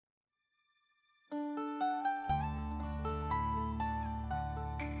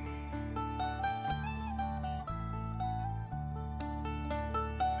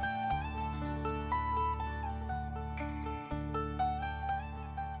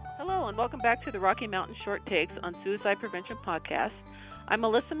Hello, and welcome back to the Rocky Mountain Short Takes on Suicide Prevention Podcast. I'm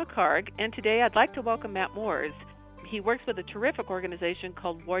Melissa McCarg, and today I'd like to welcome Matt Moores. He works with a terrific organization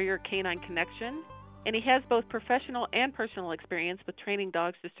called Warrior Canine Connection, and he has both professional and personal experience with training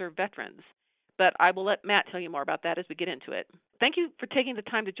dogs to serve veterans. But I will let Matt tell you more about that as we get into it. Thank you for taking the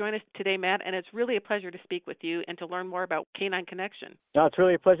time to join us today, Matt, and it's really a pleasure to speak with you and to learn more about Canine Connection. No, it's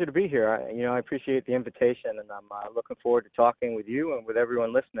really a pleasure to be here. I appreciate the invitation, and I'm looking forward to talking with you and with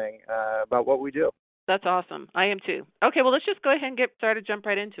everyone listening about what we do. That's awesome. I am too. Okay, well, let's just go ahead and get started, jump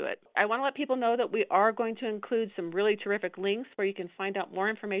right into it. I want to let people know that we are going to include some really terrific links where you can find out more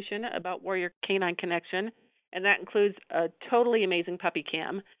information about Warrior Canine Connection, and that includes a totally amazing puppy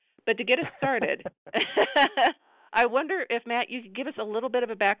cam. But to get us started, I wonder if, Matt, you could give us a little bit of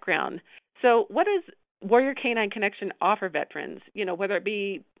a background. So what does Warrior Canine Connection offer veterans, whether it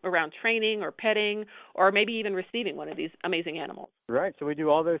be around training or petting or maybe even receiving one of these amazing animals? Right, so we do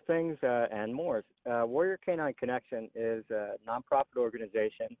all those things and more. Warrior Canine Connection is a nonprofit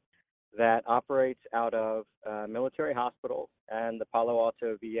organization that operates out of military hospitals and the Palo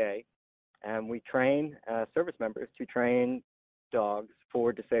Alto VA, and we train service members to train dogs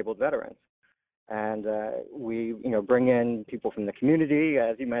for disabled veterans. And we, bring in people from the community,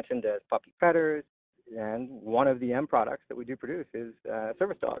 as you mentioned, as puppy petters. And one of the end products that we do produce is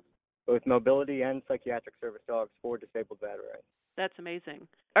service dogs, both mobility and psychiatric service dogs for disabled veterans. That's amazing.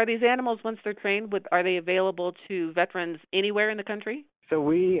 Are these animals, once they're trained, are they available to veterans anywhere in the country? So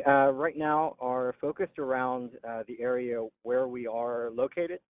we right now are focused around the area where we are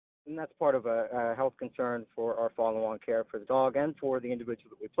located, and that's part of a health concern for our follow-on care for the dog and for the individual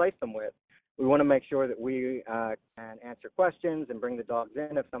that we place them with. We want to make sure that we can answer questions and bring the dogs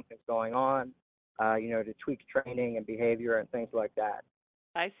in if something's going on, to tweak training and behavior and things like that.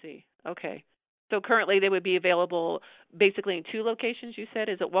 I see. Okay. So currently they would be available basically in two locations, you said?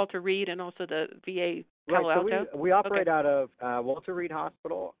 Is it Walter Reed and also the VA Palo Alto? Right, so we operate out of Walter Reed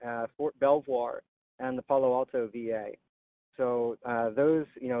Hospital, Fort Belvoir, and the Palo Alto VA. So those,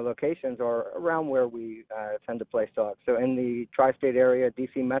 locations are around where we tend to place dogs. So in the tri-state area,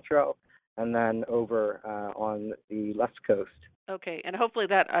 DC Metro, and then over on the left coast. Okay, and hopefully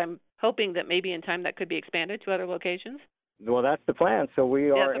I'm hoping that maybe in time that could be expanded to other locations? Well, that's the plan. So we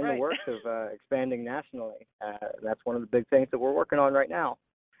are in right. the works of expanding nationally. That's one of the big things that we're working on right now,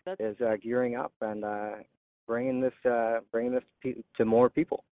 is gearing up and bringing this to more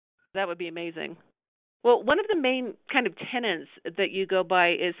people. That would be amazing. Well, one of the main kind of tenets that you go by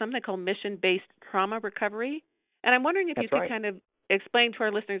is something called mission-based trauma recovery, and I'm wondering if you could kind of explain to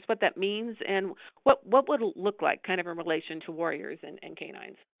our listeners what that means and what would it look like kind of in relation to warriors and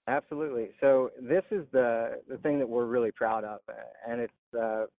canines. Absolutely. So this is the thing that we're really proud of, and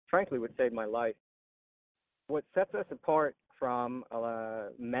it's frankly what saved my life. What sets us apart from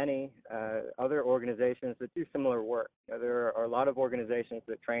many other organizations that do similar work. There are a lot of organizations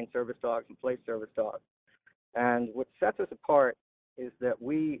that train service dogs and place service dogs. And what sets us apart is that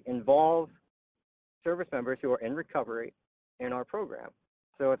we involve service members who are in recovery in our program.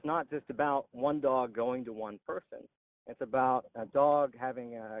 So it's not just about one dog going to one person. It's about a dog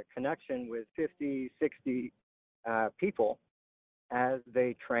having a connection with 50, 60 people as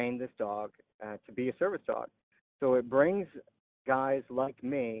they train this dog to be a service dog. So it brings guys like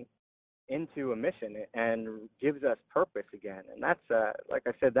me into a mission and gives us purpose again. And that's, like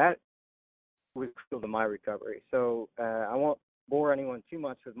I said, that was crucial to my recovery. So I won't bore anyone too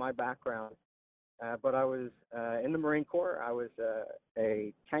much with my background, but I was in the Marine Corps. I was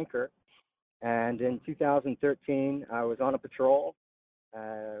a tanker. And in 2013, I was on a patrol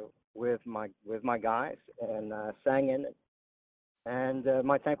with my guys and sang in it. And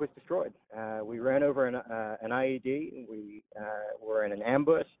my tank was destroyed. We ran over an IED. We were in an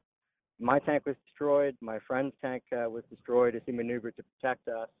ambush. My tank was destroyed. My friend's tank was destroyed as he maneuvered to protect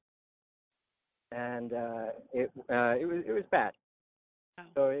us. And it was bad.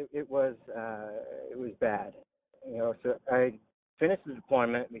 So it was bad. So I finished the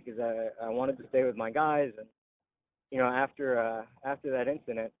deployment because I wanted to stay with my guys. And after that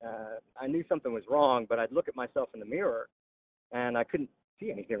incident, I knew something was wrong, but I'd look at myself in the mirror. And I couldn't see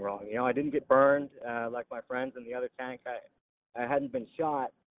anything wrong. I didn't get burned like my friends in the other tank. I hadn't been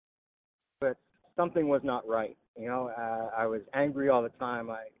shot, but something was not right. I was angry all the time.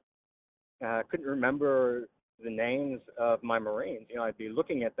 I couldn't remember the names of my Marines. I'd be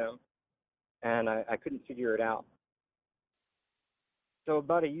looking at them, and I couldn't figure it out. So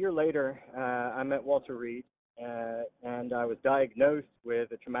about a year later, I met Walter Reed, and I was diagnosed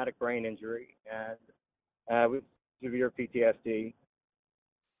with a traumatic brain injury and with severe PTSD,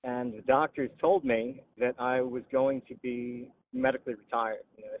 and the doctors told me that I was going to be medically retired.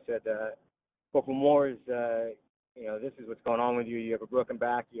 They said, Corporal Moores, this is what's going on with you. You have a broken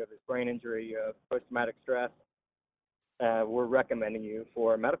back, you have this brain injury, you have post-traumatic stress. We're recommending you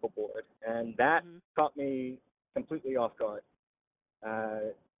for a medical board. And that caught me completely off guard.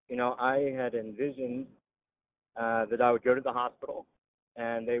 I had envisioned that I would go to the hospital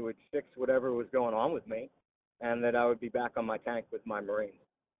and they would fix whatever was going on with me, and that I would be back on my tank with my Marines,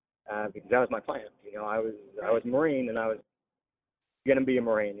 because that was my plan. I was a Marine, and I was going to be a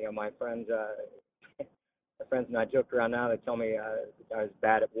Marine. My friends, my friends and I joke around now. They tell me I was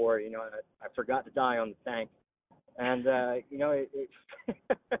bad at war. And I forgot to die on the tank, and it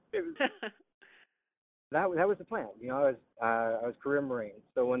was that was the plan. I was career Marine.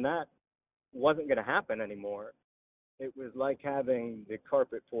 So when that wasn't going to happen anymore, it was like having the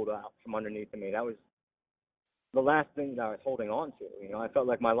carpet pulled out from underneath of me. That was the last thing that I was holding on to. I felt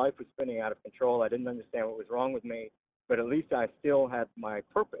like my life was spinning out of control. I didn't understand what was wrong with me, but at least I still had my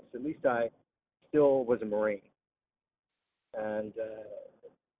purpose. At least I still was a Marine. And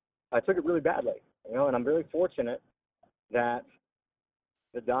I took it really badly, and I'm really fortunate that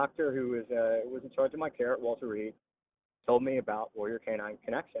the doctor who was in charge of my care at Walter Reed told me about Warrior Canine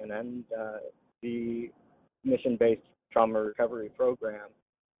Connection and the mission-based trauma recovery program.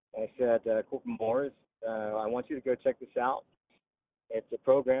 I said, Corporal Moores, I want you to go check this out. It's a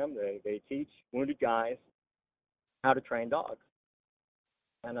program. They teach wounded guys how to train dogs.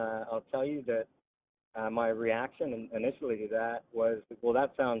 And I'll tell you that my reaction initially to that was, well,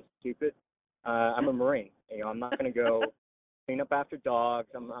 that sounds stupid. I'm a Marine. I'm not going to go clean up after dogs.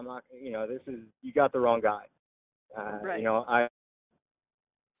 I'm not. You got the wrong guy. Right. It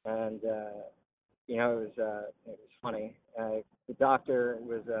was funny. The doctor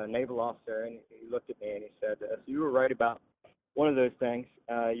was a naval officer, and he looked at me and he said, so you were right about one of those things.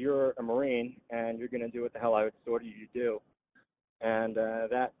 You're a Marine, and you're going to do what the hell I would order you to do. And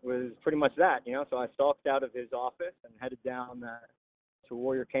that was pretty much that, So I stalked out of his office and headed down to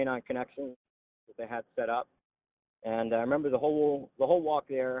Warrior Canine Connection that they had set up. And I remember the whole walk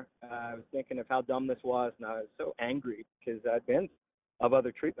there. I was thinking of how dumb this was, and I was so angry because I'd been of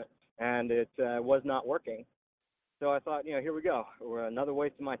other treatments, and it was not working. So I thought, here we go. Another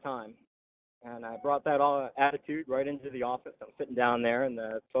waste of my time. And I brought that attitude right into the office. I'm sitting down there, and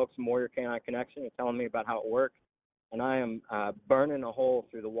the folks from Warrior Canine Connection are telling me about how it works. And I am burning a hole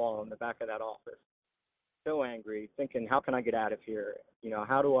through the wall in the back of that office. So angry, thinking, how can I get out of here?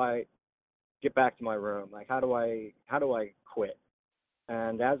 How do I get back to my room? Like, how do I quit?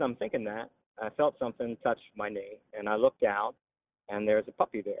 And as I'm thinking that, I felt something touch my knee, and I looked down, and there's a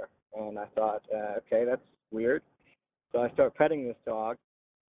puppy there. And I thought, okay, that's weird. So I start petting this dog,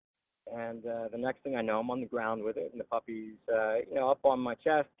 and the next thing I know, I'm on the ground with it, and the puppy's, up on my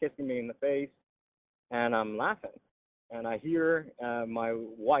chest, kissing me in the face, and I'm laughing. And I hear my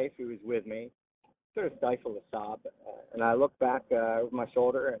wife, who was with me, sort of stifle a sob. And I look back over my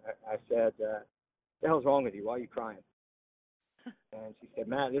shoulder, and I said, what the hell's wrong with you? Why are you crying? And she said,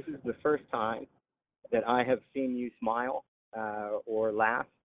 Matt, this is the first time that I have seen you smile or laugh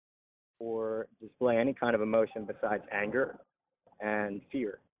or display any kind of emotion besides anger and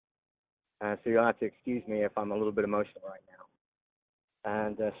fear. So you'll have to excuse me if I'm a little bit emotional right now.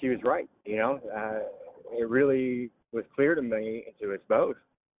 And she was right. It really was clear to me, to us both,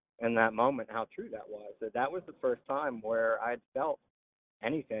 in that moment, how true that was. That was the first time where I'd felt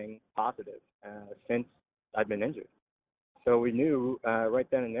anything positive since I'd been injured. So we knew right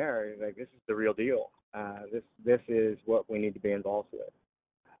then and there, like, this is the real deal. This is what we need to be involved with.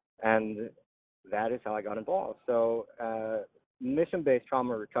 And that is how I got involved. So mission-based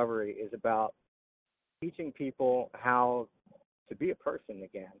trauma recovery is about teaching people how to be a person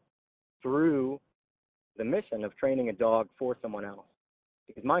again through the mission of training a dog for someone else.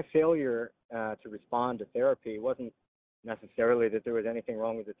 Because my failure to respond to therapy wasn't necessarily that there was anything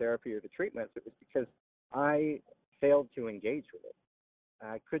wrong with the therapy or the treatments. It was because I failed to engage with it.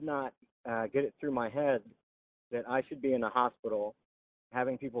 I could not get it through my head that I should be in a hospital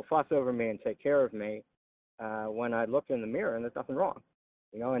having people fuss over me and take care of me when I looked in the mirror and there's nothing wrong.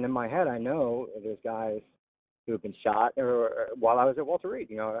 And in my head, I know there's guys who have been shot, or while I was at Walter Reed,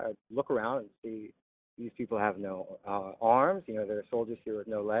 I look around and see these people have no arms, there are soldiers here with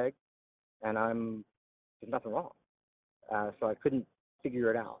no legs, and there's nothing wrong. So I couldn't figure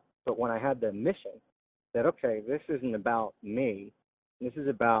it out. But when I had the mission that, okay, this isn't about me, this is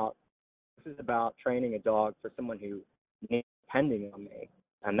about training a dog for someone who needs depending on me,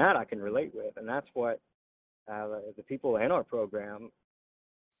 and that I can relate with, and that's what the people in our program,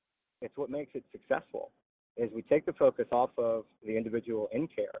 it's what makes it successful, is we take the focus off of the individual in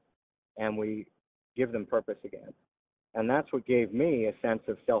care, and we give them purpose again. And that's what gave me a sense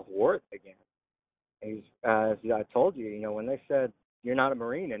of self-worth again. As I told you, when they said, you're not a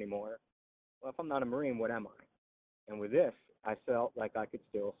Marine anymore, well, if I'm not a Marine, what am I? And with this, I felt like I could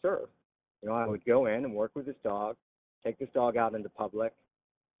still serve. I would go in and work with this dog, take this dog out into public,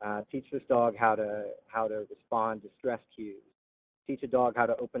 teach this dog how to respond to stress cues, teach a dog how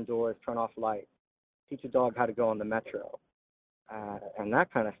to open doors, turn off lights, teach a dog how to go on the metro, and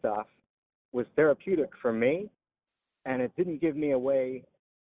that kind of stuff was therapeutic for me, and it didn't give me a way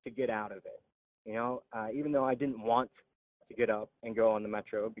to get out of it. Even though I didn't want to get up and go on the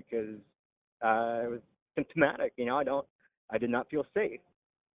metro because it was symptomatic. I did not feel safe.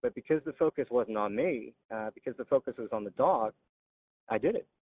 But because the focus wasn't on me, because the focus was on the dog, I did it.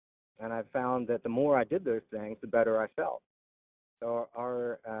 And I found that the more I did those things, the better I felt. So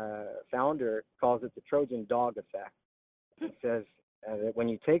our founder calls it the Trojan dog effect. He says that when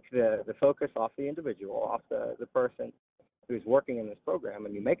you take the focus off the individual, off the person who's working in this program,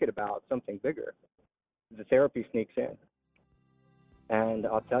 and you make it about something bigger, the therapy sneaks in. And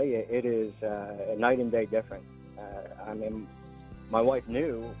I'll tell you, it is a night and day difference. My wife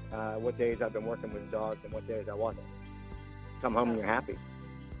knew what days I've been working with dogs and what days I wasn't. Come home and you're happy.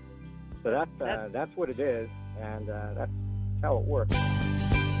 So that's what it is, and that's how it works.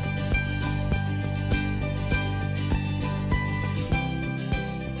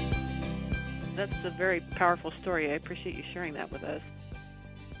 That's a very powerful story. I appreciate you sharing that with us.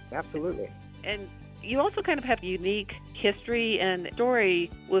 Absolutely. And you also kind of have a unique history and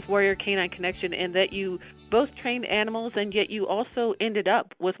story with Warrior Canine Connection in that you both trained animals, and yet you also ended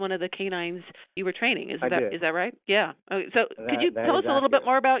up with one of the canines you were training. Is that right? Yeah. So could you tell us a little bit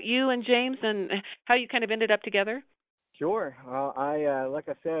more about you and James and how you kind of ended up together? Sure. Well, I like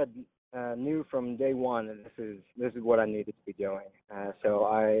I said, knew from day one that this is what I needed to be doing. So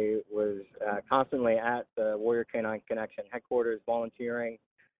I was constantly at the Warrior Canine Connection headquarters, volunteering,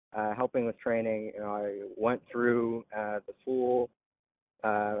 helping with training. I went through the full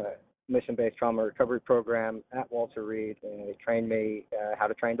mission-based trauma recovery program at Walter Reed, and they trained me how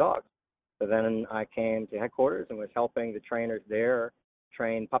to train dogs. So then I came to headquarters and was helping the trainers there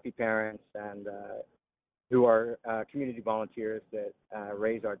train puppy parents and who are community volunteers that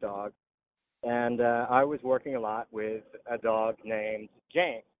raise our dogs. And I was working a lot with a dog named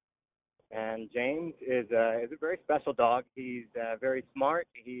James. And James is a very special dog. He's very smart.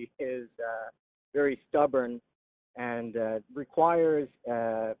 He is very stubborn and requires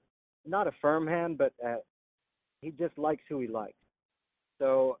not a firm hand, but he just likes who he likes.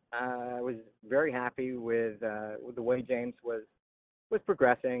 So I was very happy with the way James was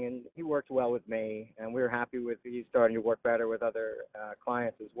progressing, and he worked well with me, and we were happy with he's starting to work better with other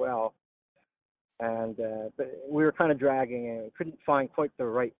clients as well. And but we were kind of dragging, and we couldn't find quite the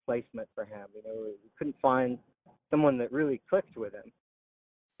right placement for him. We couldn't find someone that really clicked with him.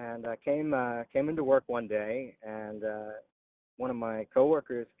 And I came into work one day, and one of my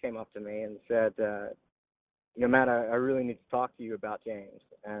coworkers came up to me and said, Matt, I really need to talk to you about James.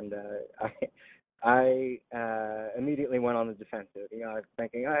 And I immediately went on the defensive. I was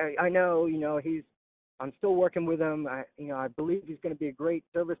thinking, I know, I'm still working with him. I believe he's going to be a great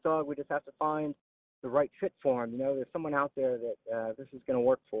service dog. We just have to find the right fit for him. There's someone out there that this is going to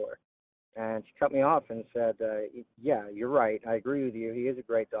work for. And she cut me off and said, yeah, you're right. I agree with you. He is a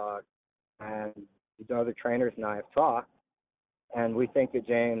great dog. And the other trainers and I have talked, and we think that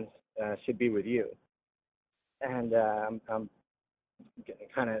James should be with you. And I'm getting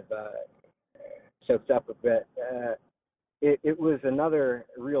kind of choked up a bit. It was another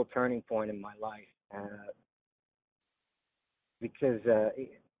real turning point in my life because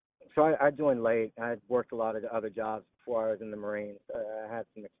so I joined late. I had worked a lot of other jobs before I was in the Marines. I had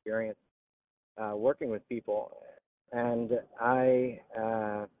some experience working with people, and I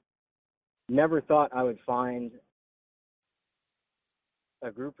never thought I would find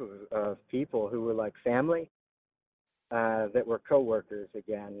a group of people who were like family, that were coworkers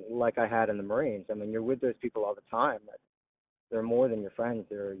again, like I had in the Marines. I mean, you're with those people all the time. They're more than your friends;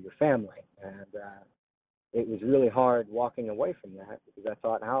 they're your family, and it was really hard walking away from that because I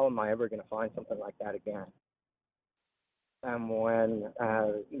thought, how am I ever going to find something like that again? And when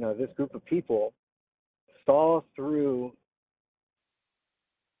this group of people saw through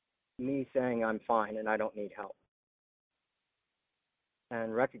me saying I'm fine and I don't need help,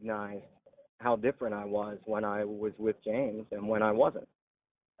 and recognized how different I was when I was with James and when I wasn't,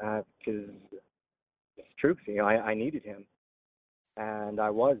 because it's true. I needed him, and I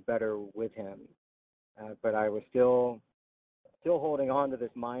was better with him, but I was still holding on to this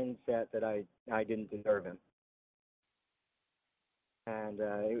mindset that I didn't deserve him. And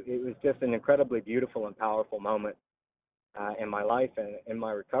it was just an incredibly beautiful and powerful moment in my life and in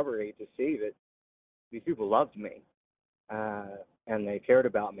my recovery to see that these people loved me, uh, and they cared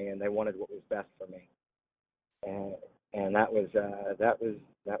about me and they wanted what was best for me. And that was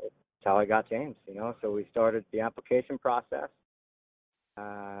how I got James. So we started the application process,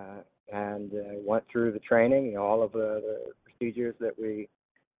 and went through the training. All of the procedures that we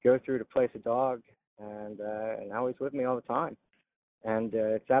go through to place a dog, and now he's with me all the time. And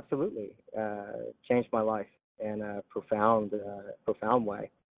it's absolutely changed my life in a profound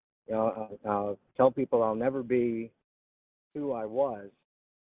way. I'll tell people I'll never be who I was,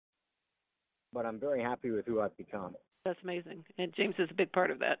 but I'm very happy with who I've become. That's amazing. And James is a big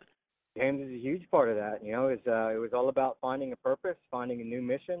part of that. James is a huge part of that. It was all about finding a purpose, finding a new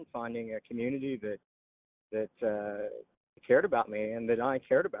mission, finding a community that cared about me and that I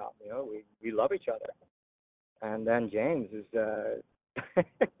cared about. We love each other. And then James is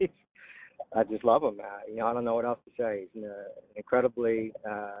he's, I just love him. I don't know what else to say. He's an incredibly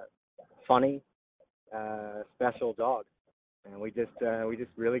funny, special dog, and we just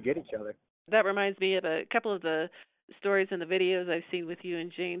really get each other. That reminds me of a couple of the stories and the videos I've seen with you and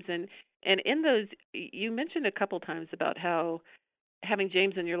James, and in those you mentioned a couple times about how having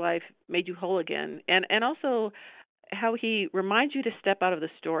James in your life made you whole again, and also how he reminds you to step out of the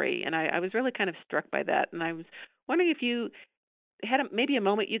story. And I was really kind of struck by that, and I was wondering if you had maybe a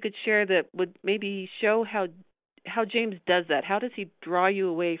moment you could share that would maybe show how James does that. How does he draw you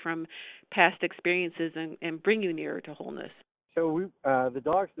away from past experiences and bring you nearer to wholeness? So the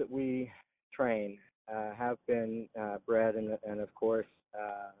dogs that we train have been bred and of course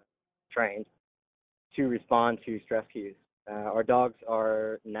trained to respond to stress cues. Our dogs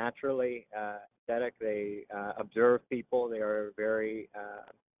are naturally aesthetic. They observe people. They are very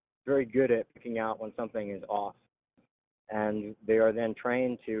good at picking out when something is off, and they are then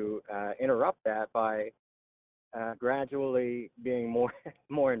trained to interrupt that by gradually being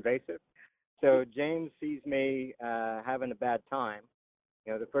more invasive. So James sees me having a bad time.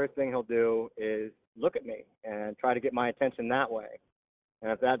 The first thing he'll do is look at me and try to get my attention that way.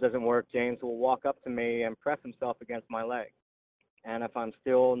 And if that doesn't work, James will walk up to me and press himself against my leg. And if I'm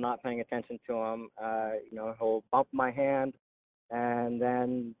still not paying attention to him, he'll bump my hand and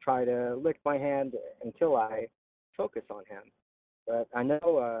then try to lick my hand until I focus on him. But I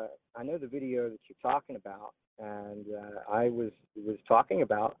know the video that you're talking about, and I was talking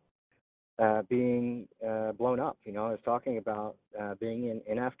about being blown up. I was talking about being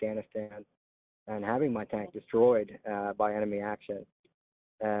in Afghanistan and having my tank destroyed by enemy action.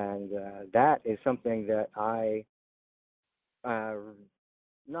 And that is something that I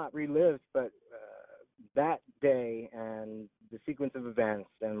not relived, but that day and the sequence of events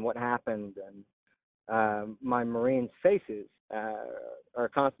and what happened and my Marines' faces are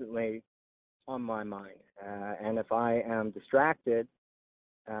constantly on my mind. And if I am distracted,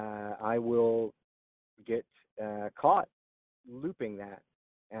 I will get caught looping that,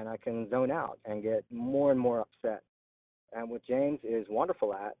 and I can zone out and get more and more upset. And what James is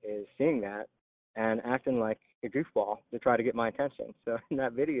wonderful at is seeing that and acting like a goofball to try to get my attention. So in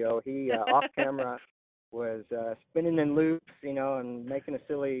that video, he off camera was spinning in loops, and making a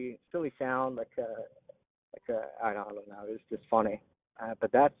silly sound like I don't know. It's just funny.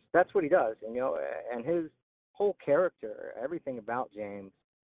 But that's what he does, and his whole character, everything about James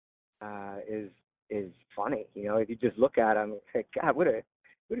is funny. If you just look at him and say, God, what a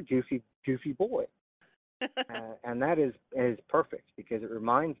goofy boy. And that is perfect because it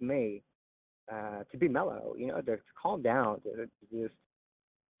reminds me to be mellow, to calm down, to just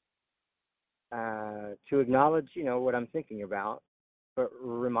to acknowledge, what I'm thinking about, but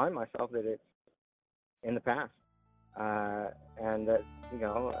remind myself that it's in the past, and that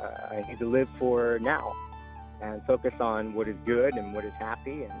I need to live for now and focus on what is good and what is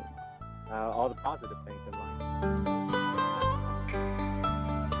happy and all the positive things in life.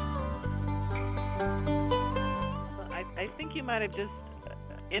 I think you might have just,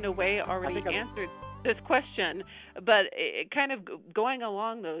 in a way, already answered this question, but kind of going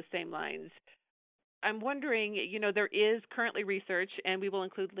along those same lines, I'm wondering, there is currently research, and we will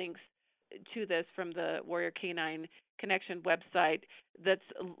include links to this from the Warrior Canine Connection website, that's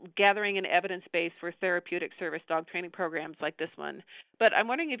gathering an evidence base for therapeutic service dog training programs like this one. But I'm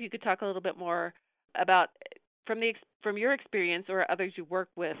wondering if you could talk a little bit more about, from your experience or others you work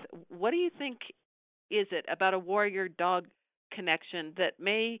with, what do you think is it about a warrior dog connection that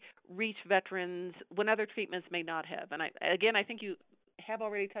may reach veterans when other treatments may not have? And I think you have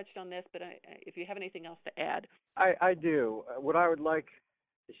already touched on this, but if you have anything else to add. I do. What I would like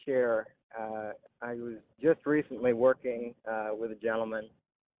to share, I was just recently working with a gentleman,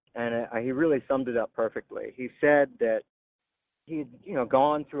 and he really summed it up perfectly. He said that he had,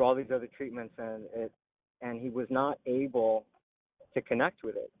 gone through all these other treatments, and he was not able to connect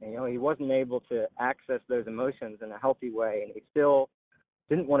with it. He wasn't able to access those emotions in a healthy way, and he still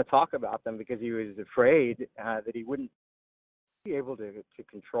didn't want to talk about them because he was afraid that he wouldn't be able to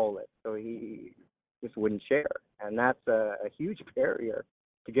control it. So he just wouldn't share, and that's a huge barrier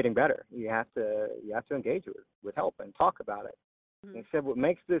to getting better. You have to engage with help and talk about it. Mm-hmm. And he said what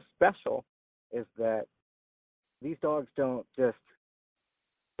makes this special is that these dogs don't just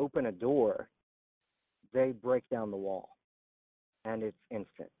open a door; they break down the wall, and it's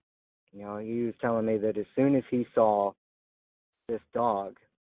instant. He was telling me that as soon as he saw this dog,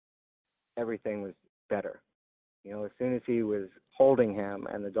 everything was better. As soon as he was holding him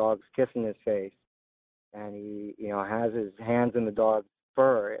and the dog's kissing his face, and he, has his hands in the dog's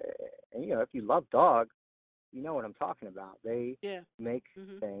fur, and if you love dogs, you know what I'm talking about. They make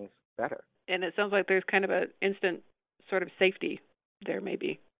things better. And it sounds like there's kind of an instant sort of safety there,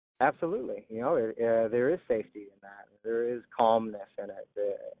 maybe. Absolutely. There is safety in that. There is calmness in it.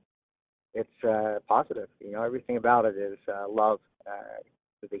 It's positive. Everything about it is love,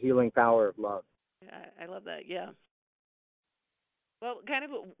 the healing power of love. I love that. Yeah. Well, kind of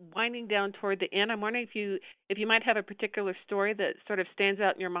winding down toward the end, I'm wondering if you might have a particular story that sort of stands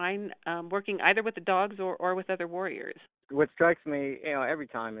out in your mind, working either with the dogs or with other warriors. What strikes me, every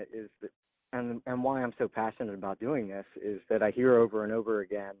time is that, and why I'm so passionate about doing this is that I hear over and over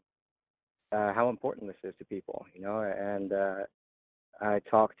again how important this is to people. And I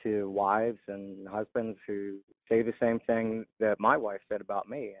talk to wives and husbands who say the same thing that my wife said about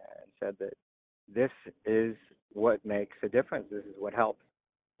me, and said that this is what makes a difference. This is what helps.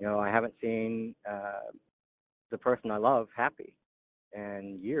 I haven't seen the person I love happy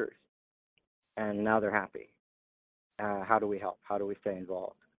in years, and now they're happy. How do we help? How do we stay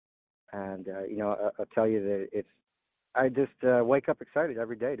involved? And I'll tell you that I just wake up excited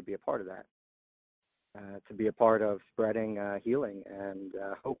every day to be a part of that, to be a part of spreading healing and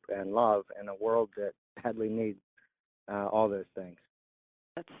hope and love in a world that badly needs all those things.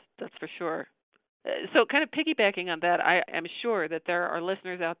 That's for sure. So kind of piggybacking on that, I am sure that there are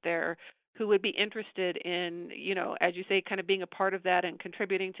listeners out there who would be interested in, as you say, kind of being a part of that and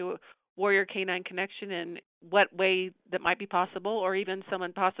contributing to Warrior Canine Connection in what way that might be possible, or even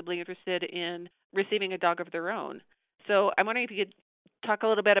someone possibly interested in receiving a dog of their own. So I'm wondering if you could talk a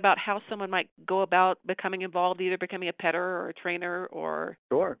little bit about how someone might go about becoming involved, either becoming a petter or a trainer or...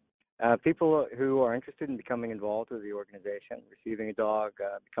 Sure. People who are interested in becoming involved with the organization, receiving a dog,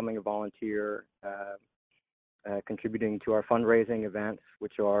 becoming a volunteer, contributing to our fundraising events,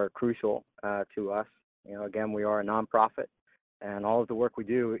 which are crucial to us. Again, we are a nonprofit, and all of the work we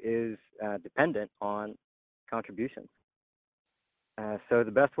do is dependent on contributions. So the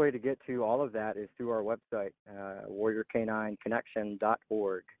best way to get to all of that is through our website,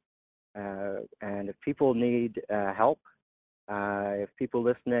 warriorcanineconnection.org. And if people need help, if people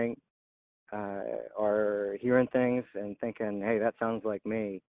listening are hearing things and thinking, hey, that sounds like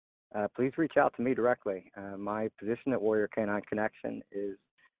me, please reach out to me directly. My position at Warrior Canine Connection is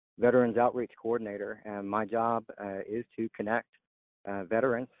Veterans Outreach Coordinator, and my job is to connect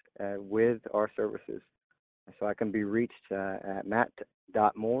veterans with our services. So I can be reached at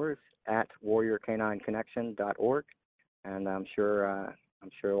matt.moores@warriorcanineconnection.org, and I'm sure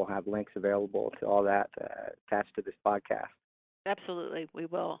we'll have links available to all that attached to this podcast. Absolutely, we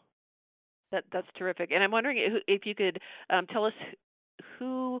will. That's terrific. And I'm wondering if you could tell us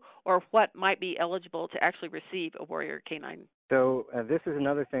who or what might be eligible to actually receive a Warrior Canine. So this is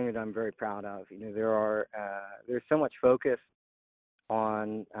another thing that I'm very proud of. There's so much focus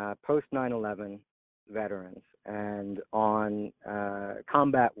on post 9/11 veterans and on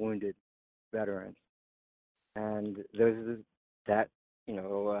combat wounded veterans, and those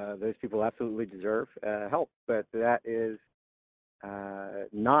people absolutely deserve help, but that is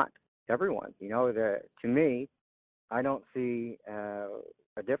not everyone. To me, I don't see a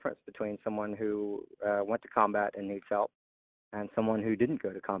difference between someone who went to combat and needs help and someone who didn't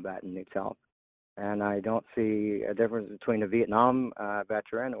go to combat and needs help. And I don't see a difference between a Vietnam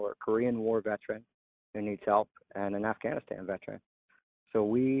veteran or a Korean War veteran who needs help and an Afghanistan veteran. So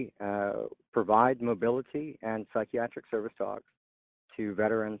we provide mobility and psychiatric service dogs to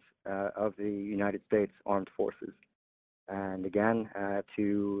veterans of the United States Armed Forces. And again,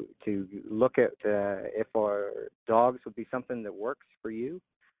 to look at if our dogs would be something that works for you,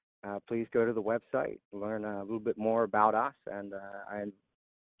 please go to the website, learn a little bit more about us, and I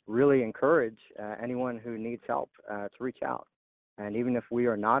really encourage anyone who needs help to reach out. And even if we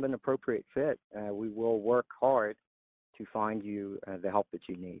are not an appropriate fit, we will work hard to find you the help that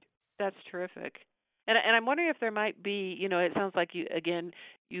you need. That's terrific. And I'm wondering if there might be, it sounds like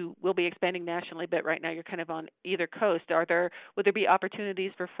you will be expanding nationally, but right now you're kind of on either coast. Would there be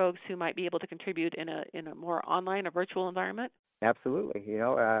opportunities for folks who might be able to contribute in a more online or virtual environment? Absolutely.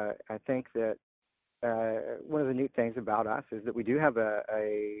 I think that one of the neat things about us is that we do have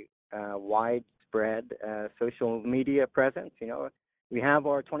a widespread social media presence. We have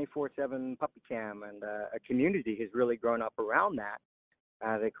our 24/7 puppy cam, and a community has really grown up around that.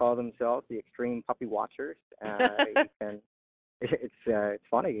 They call themselves the Extreme Puppy Watchers. It's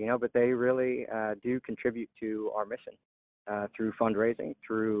funny, but they really do contribute to our mission through fundraising,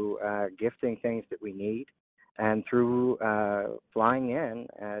 through gifting things that we need, and through flying in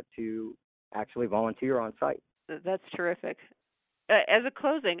to actually volunteer on site. That's terrific. As a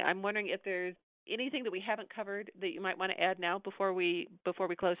closing, I'm wondering if there's anything that we haven't covered that you might want to add now before we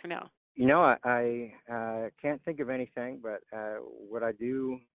close for now. I can't think of anything, but what I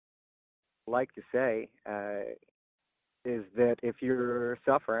do like to say is that if you're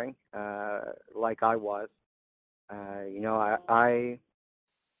suffering like I was, I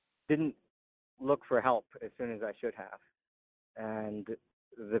didn't look for help as soon as I should have. And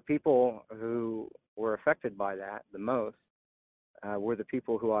the people who were affected by that the most were the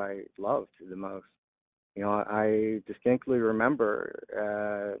people who I loved the most. I distinctly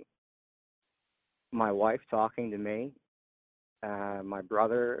remember my wife talking to me, my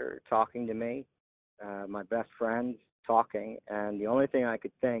brother talking to me, my best friends talking, and the only thing I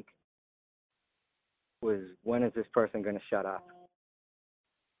could think was, when is this person going to shut up?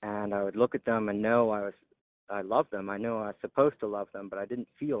 And I would look at them and know I loved them. I know I was supposed to love them, but I didn't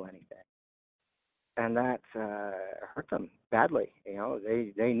feel anything. And that hurt them badly.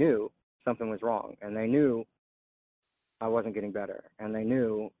 They knew something was wrong, and they knew I wasn't getting better, and they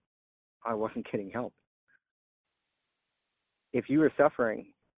knew I wasn't getting help. If you are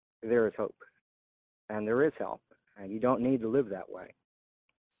suffering, there is hope, and there is help, and you don't need to live that way.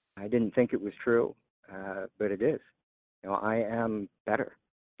 I didn't think it was true, but it is. I am better.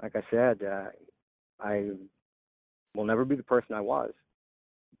 Like I said, I will never be the person I was,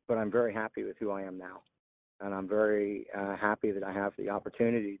 but I'm very happy with who I am now. And I'm very happy that I have the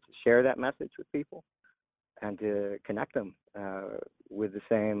opportunity to share that message with people and to connect them with the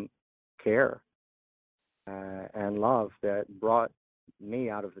same care and love that brought me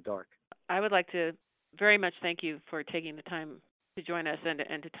out of the dark. I would like to very much thank you for taking the time to join us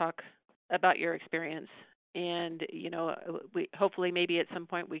and to talk about your experience. And, we hopefully maybe at some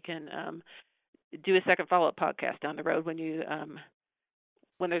point we can do a second follow-up podcast down the road when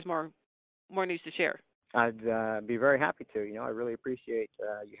there's more news to share. I'd be very happy to. I really appreciate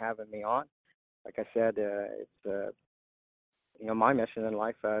you having me on. Like I said, it's my mission in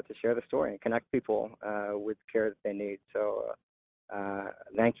life to share the story and connect people with the care that they need. So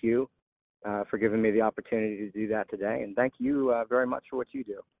thank you for giving me the opportunity to do that today, and thank you very much for what you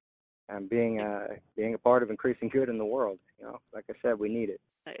do and being a part of increasing good in the world. Like I said, we need it.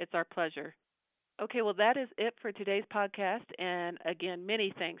 It's our pleasure. Okay, well, that is it for today's podcast. And again,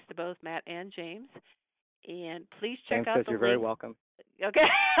 many thanks to both Matt and James. And please check out the You're very welcome. Okay.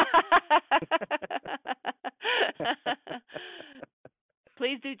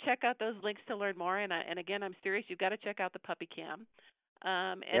 Please do check out those links to learn more. And again, I'm serious. You've got to check out the Puppy Cam.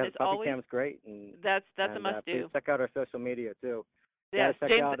 And the Puppy Cam's great. And that's a must do. Please check out our social media too. Yes,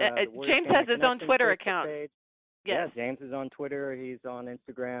 James has his own Twitter account. Page. Yes. Yeah, James is on Twitter. He's on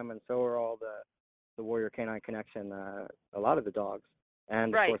Instagram, and so are all the Warrior Canine Connection. A lot of the dogs,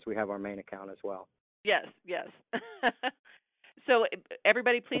 and right. Of course we have our main account as well. Yes. So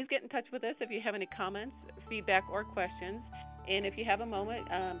everybody, please get in touch with us if you have any comments, feedback, or questions. And if you have a moment,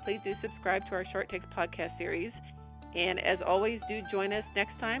 please do subscribe to our Short Takes podcast series. And as always, do join us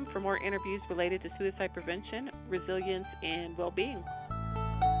next time for more interviews related to suicide prevention, resilience, and well-being.